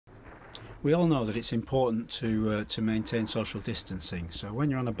We all know that it's important to maintain social distancing, so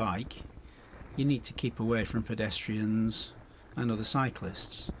when you're on a bike you need to keep away from pedestrians and other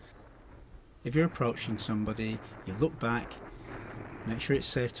cyclists. If you're approaching somebody, you look back, make sure it's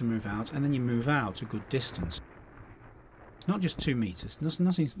safe to move out, and then you move out a good distance. It's not just 2 metres, there's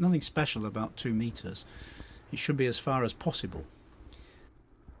nothing special about 2 metres. It should be as far as possible.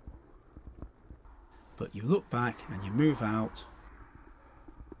 But you look back and you move out.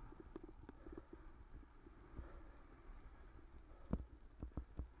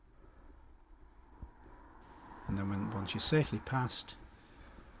 And then once you're safely past,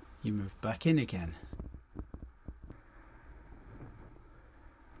 you move back in again.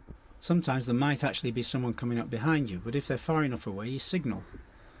 Sometimes there might actually be someone coming up behind you, but if they're far enough away, you signal.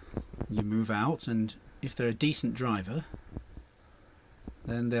 You move out, and if they're a decent driver,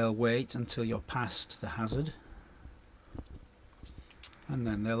 then they'll wait until you're past the hazard, and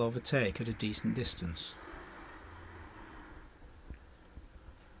then they'll overtake at a decent distance.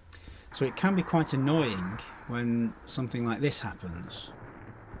 So it can be quite annoying when something like this happens.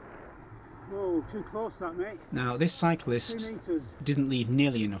 Whoa, too close that, mate. Now, this cyclist didn't leave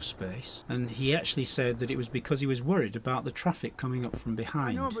nearly enough space, and he actually said that it was because he was worried about the traffic coming up from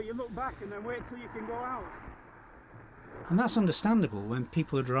behind. No, but you look back and then wait till you can go out. And that's understandable when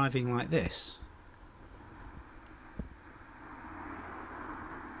people are driving like this.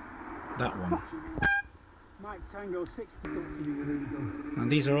 That one. Mike Tango 60 looked to be illegal.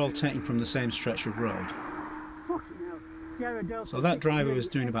 And these are all taken from the same stretch of road. Fucking hell. Sierra Delta So that driver 68, was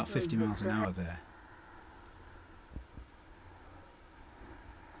doing about 50 miles an hour there.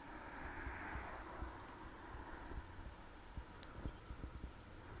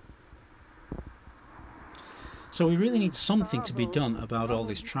 So we really need something to be done about all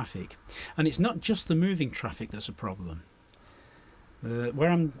this traffic. And it's not just the moving traffic that's a problem. Where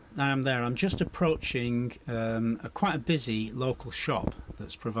I am there, I'm just approaching quite a busy local shop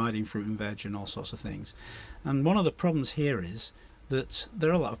that's providing fruit and veg and all sorts of things. And one of the problems here is that there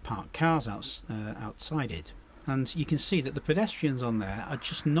are a lot of parked cars outside it. And you can see that the pedestrians on there are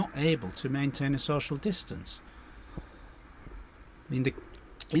just not able to maintain a social distance. In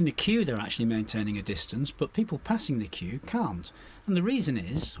the queue they're actually maintaining a distance, but people passing the queue can't. And the reason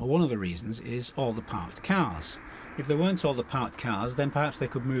is, or one of the reasons, is all the parked cars. If there weren't all the parked cars, then perhaps they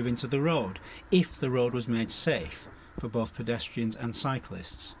could move into the road, if the road was made safe for both pedestrians and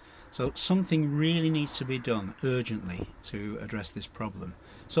cyclists. So something really needs to be done urgently to address this problem.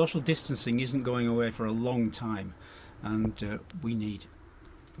 Social distancing isn't going away for a long time, and we need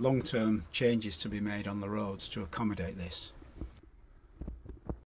long-term changes to be made on the roads to accommodate this.